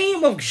the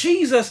name of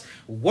Jesus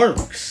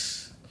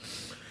works.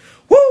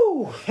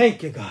 Woo!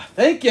 Thank you, God.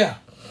 Thank you.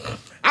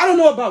 I don't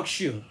know about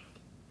you,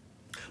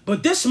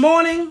 but this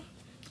morning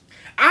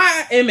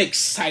I am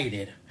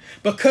excited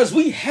because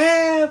we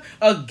have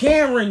a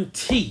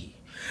guarantee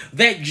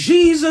that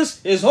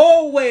Jesus is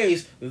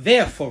always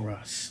there for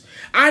us.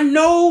 I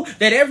know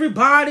that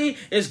everybody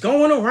is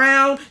going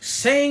around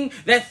saying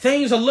that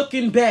things are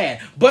looking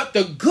bad, but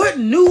the good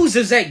news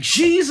is that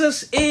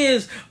Jesus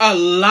is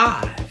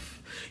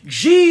alive.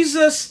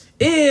 Jesus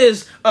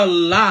is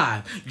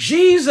alive.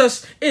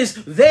 Jesus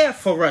is there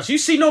for us. You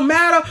see, no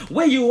matter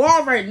where you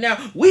are right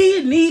now,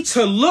 we need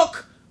to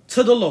look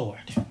to the Lord.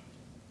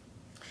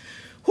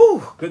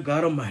 Whew, good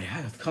God Almighty.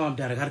 I got to calm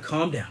down. I got to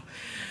calm down.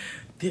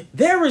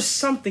 There is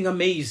something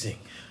amazing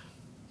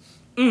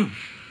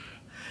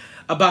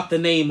about the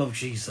name of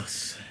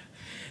Jesus.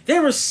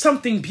 There is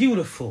something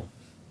beautiful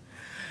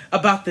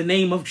about the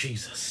name of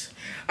Jesus.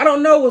 I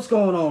don't know what's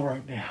going on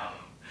right now,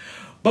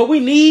 but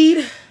we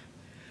need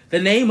the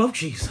name of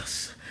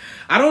Jesus.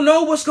 I don't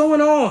know what's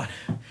going on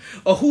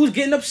or who's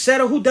getting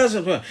upset or who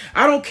doesn't.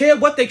 I don't care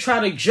what they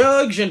try to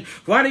judge and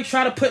why they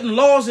try to put in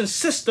laws and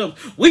systems.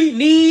 We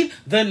need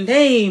the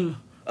name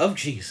of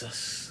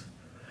Jesus.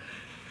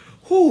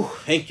 Whew,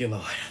 thank you,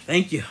 Lord.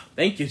 Thank you.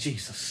 Thank you,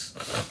 Jesus.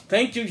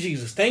 Thank you,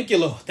 Jesus. Thank you,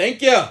 Lord.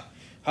 Thank you.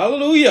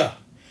 Hallelujah.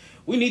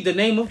 We need the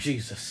name of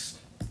Jesus.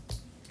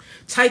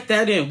 Type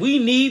that in. We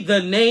need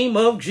the name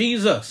of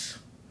Jesus.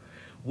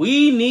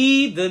 We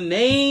need the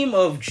name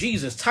of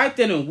Jesus. Type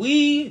that in.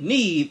 We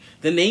need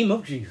the name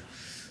of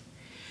Jesus.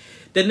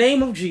 The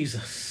name of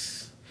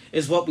Jesus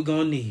is what we're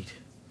going to need.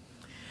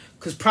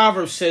 Because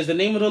Proverbs says the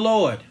name of the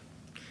Lord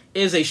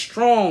is a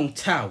strong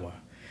tower,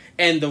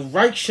 and the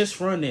righteous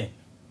run in,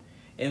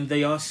 and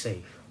they are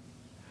safe.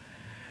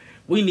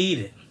 We need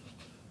it.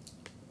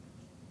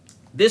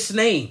 This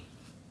name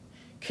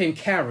can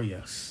carry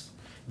us.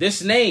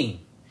 This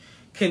name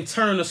can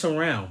turn us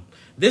around.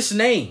 This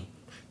name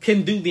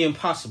can do the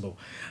impossible.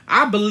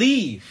 I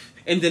believe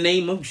in the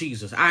name of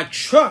Jesus. I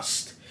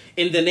trust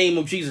in the name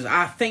of Jesus.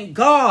 I thank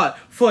God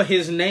for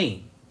his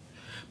name.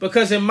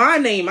 Because in my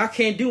name, I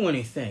can't do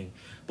anything.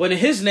 But in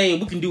his name,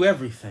 we can do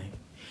everything.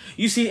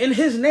 You see, in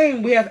his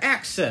name, we have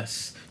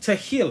access to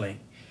healing.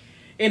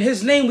 In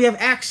his name, we have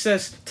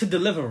access to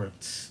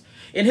deliverance.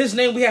 In his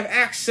name, we have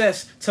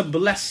access to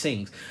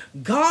blessings.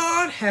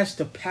 God has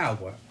the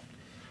power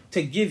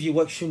to give you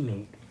what you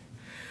need.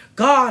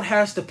 God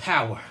has the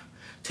power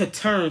to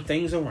turn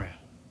things around.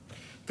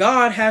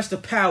 God has the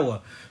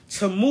power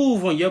to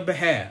move on your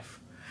behalf.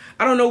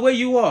 I don't know where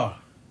you are,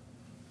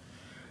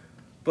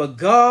 but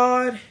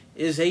God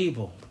is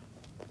able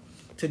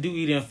to do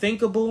the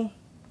unthinkable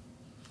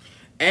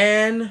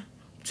and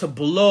to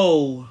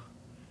blow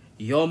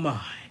your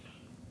mind.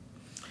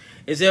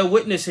 Is there a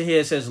witness in here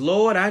that says,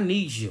 Lord, I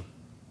need you?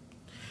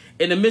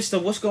 In the midst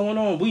of what's going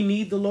on, we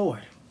need the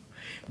Lord.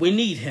 We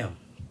need him.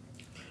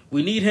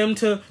 We need him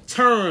to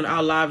turn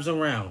our lives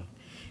around.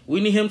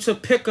 We need him to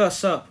pick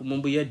us up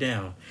when we are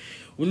down.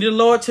 We need the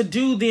Lord to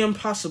do the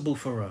impossible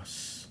for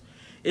us.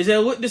 Is there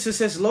a witness that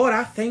says, Lord,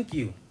 I thank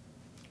you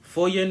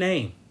for your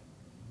name.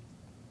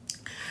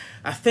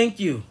 I thank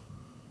you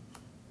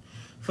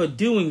for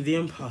doing the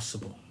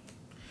impossible.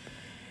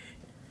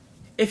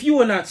 If you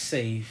are not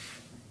saved,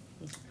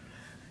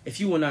 if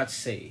you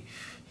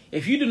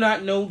do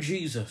not know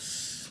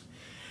Jesus,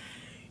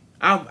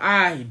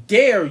 I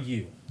dare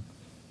you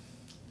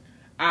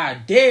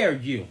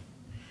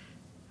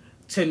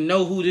to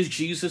know who this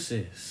Jesus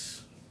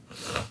is.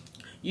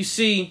 You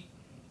see,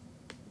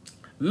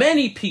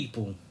 many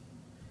people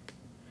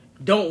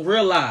don't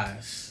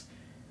realize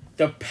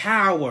the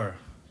power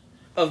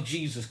of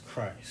Jesus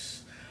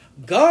Christ.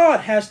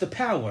 God has the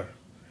power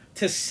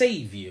to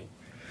save you.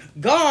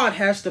 God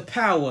has the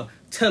power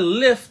to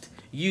lift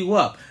you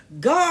up.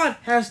 God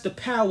has the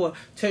power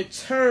to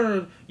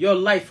turn your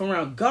life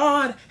around.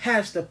 God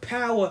has the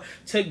power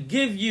to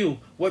give you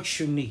what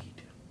you need.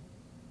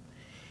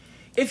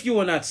 If you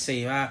are not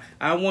saved,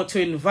 I want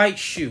to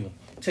invite you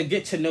to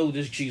get to know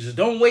this Jesus.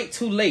 Don't wait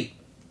too late.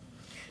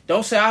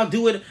 Don't say, I'll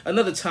do it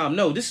another time.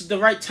 No, this is the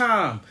right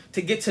time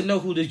to get to know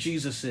who this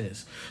Jesus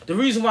is. The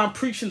reason why I'm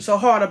preaching so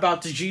hard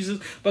about this Jesus,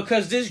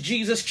 because this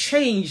Jesus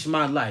changed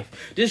my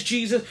life. This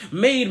Jesus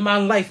made my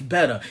life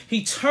better.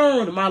 He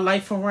turned my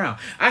life around.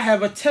 I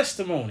have a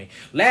testimony.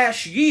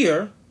 Last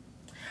year,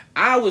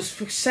 I was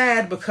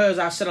sad because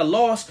I said I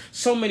lost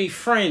so many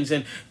friends,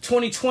 and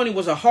 2020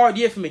 was a hard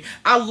year for me.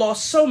 I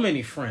lost so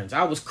many friends.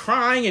 I was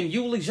crying and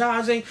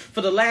eulogizing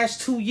for the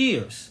last 2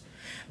 years.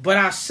 But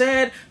I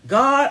said,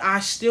 God, I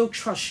still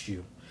trust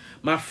you.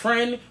 My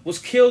friend was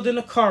killed in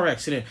a car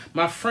accident.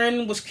 My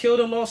friend was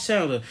killed in Los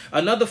Angeles.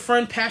 Another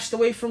friend passed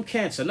away from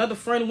cancer. Another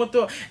friend went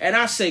through. And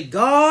I said,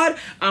 God,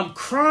 I'm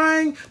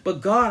crying,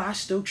 but God, I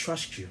still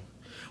trust you.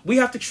 We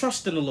have to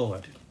trust in the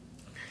Lord.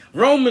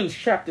 Romans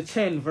chapter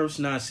 10, verse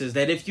 9 says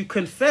that if you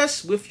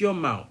confess with your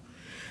mouth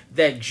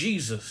that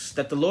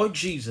the Lord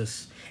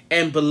Jesus,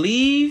 and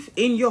believe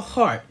in your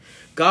heart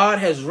God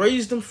has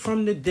raised him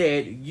from the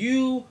dead,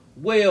 you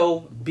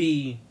will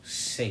be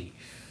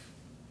safe.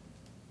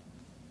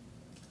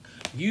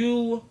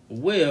 You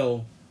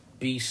will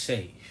be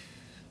safe.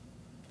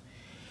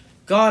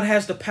 God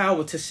has the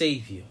power to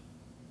save you.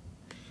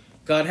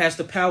 God has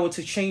the power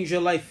to change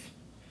your life.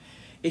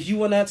 If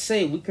you are not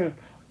saved, we can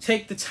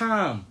take the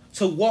time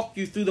to walk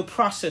you through the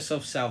process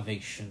of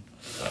salvation.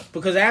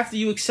 Because after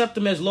you accept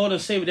him as Lord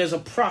and Savior, there's a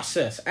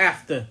process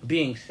after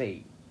being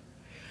saved.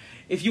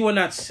 If you are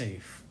not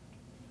saved,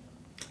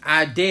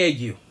 I dare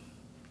you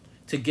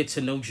to get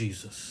to know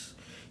Jesus.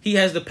 He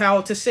has the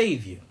power to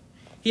save you.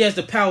 He has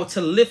the power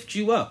to lift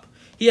you up.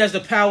 He has the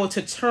power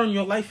to turn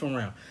your life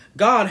around.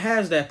 God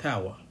has that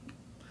power.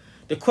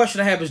 The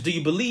question I have is, do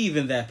you believe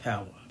in that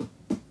power?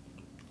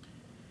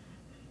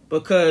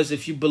 Because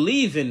if you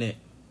believe in it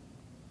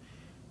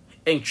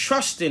and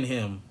trust in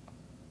him,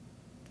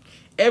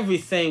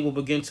 everything will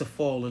begin to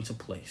fall into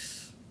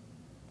place.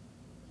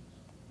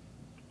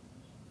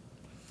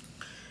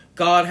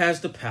 God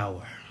has the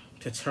power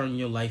to turn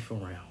your life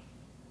around.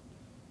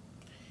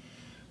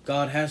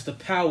 God has the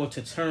power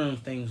to turn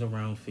things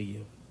around for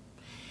you.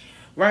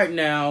 Right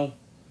now,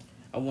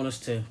 I want us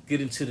to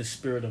get into the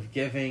spirit of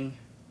giving.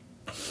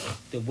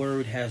 The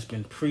word has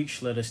been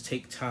preached. Let us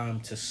take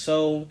time to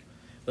sow.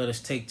 Let us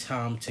take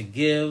time to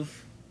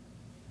give.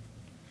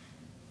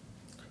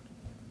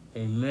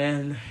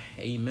 Amen.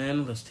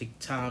 Amen. Let's take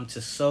time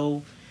to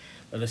sow.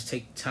 Let us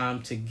take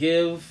time to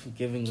give.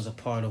 Giving is a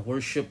part of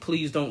worship.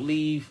 Please don't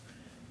leave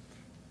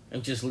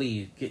and just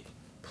leave.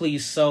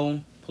 Please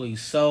sow.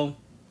 Please sow.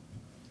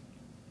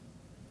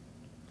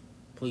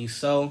 Please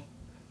sow.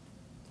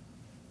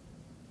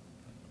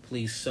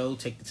 Please sow.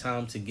 Take the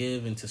time to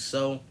give and to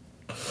sow.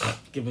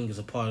 Giving is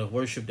a part of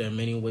worship. There are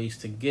many ways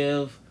to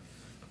give.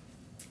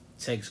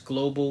 Text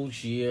Global,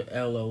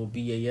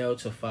 GLOBAL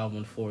to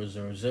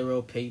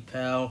 51400.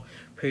 PayPal,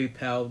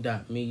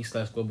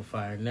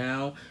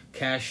 paypal.me/GlobalFireNow.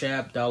 Cash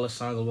App,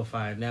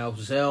 $GlobalFireNow.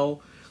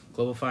 Zelle,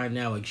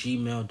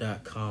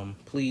 globalfireNow@gmail.com.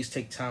 Please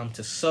take time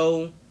to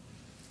sow.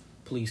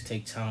 Please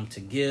take time to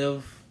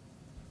give.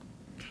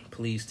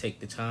 Please take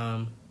the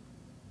time.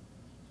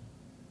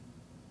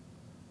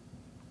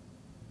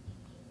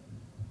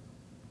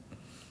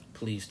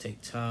 Please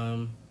take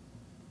time.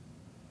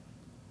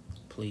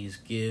 Please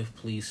give.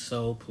 Please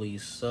sow.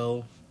 Please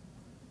sow.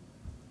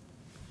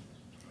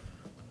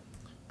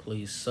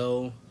 Please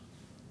sow.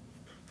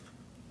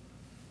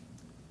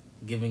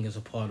 Giving is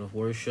a part of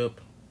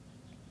worship.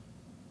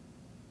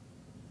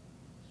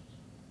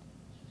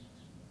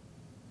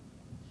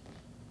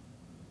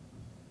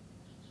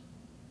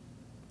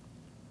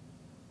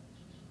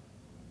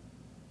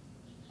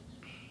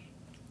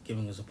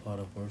 Giving is a part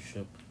of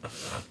worship.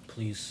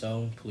 Please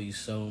sow. Please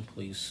sow.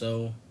 Please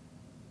sow.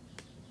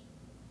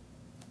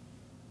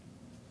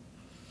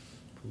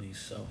 Please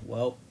sow.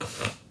 Well,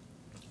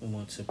 we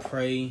want to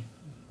pray.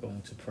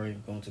 Going to pray.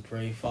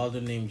 Father,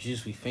 in the name of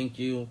Jesus, we thank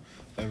you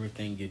for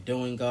everything you're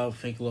doing, God.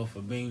 Thank you, Lord,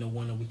 for being the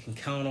one that we can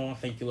count on.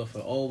 Thank you, Lord, for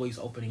always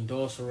opening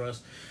doors for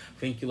us.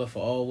 Thank you, Lord,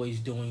 for always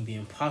doing the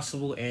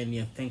impossible and the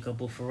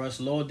unthinkable for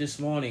us. Lord, this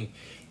morning,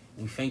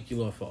 we thank you,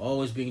 Lord, for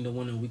always being the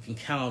one that we can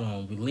count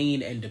on. We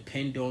lean and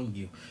depend on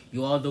you.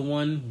 You are the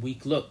one we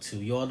look to.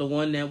 You are the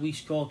one that we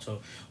scroll to.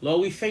 Lord,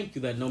 we thank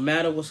you that no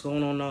matter what's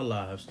going on in our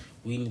lives,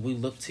 we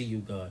look to you,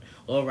 God.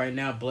 Lord, right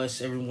now,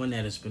 bless everyone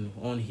that has been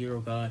on here, oh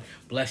God.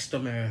 Bless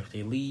them as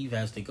they leave,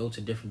 as they go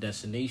to different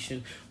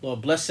destinations.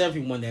 Lord, bless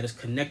everyone that is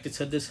connected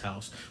to this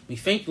house. We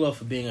thank you, Lord,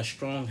 for being a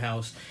strong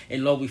house.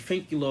 And Lord, we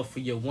thank you, Lord, for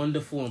your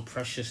wonderful and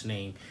precious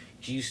name.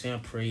 In Jesus' name I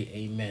pray,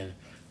 amen.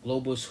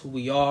 Global is who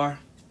we are.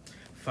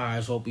 Fire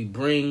is what we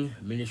bring.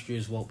 Ministry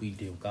is what we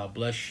do. God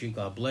bless you.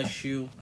 God bless you.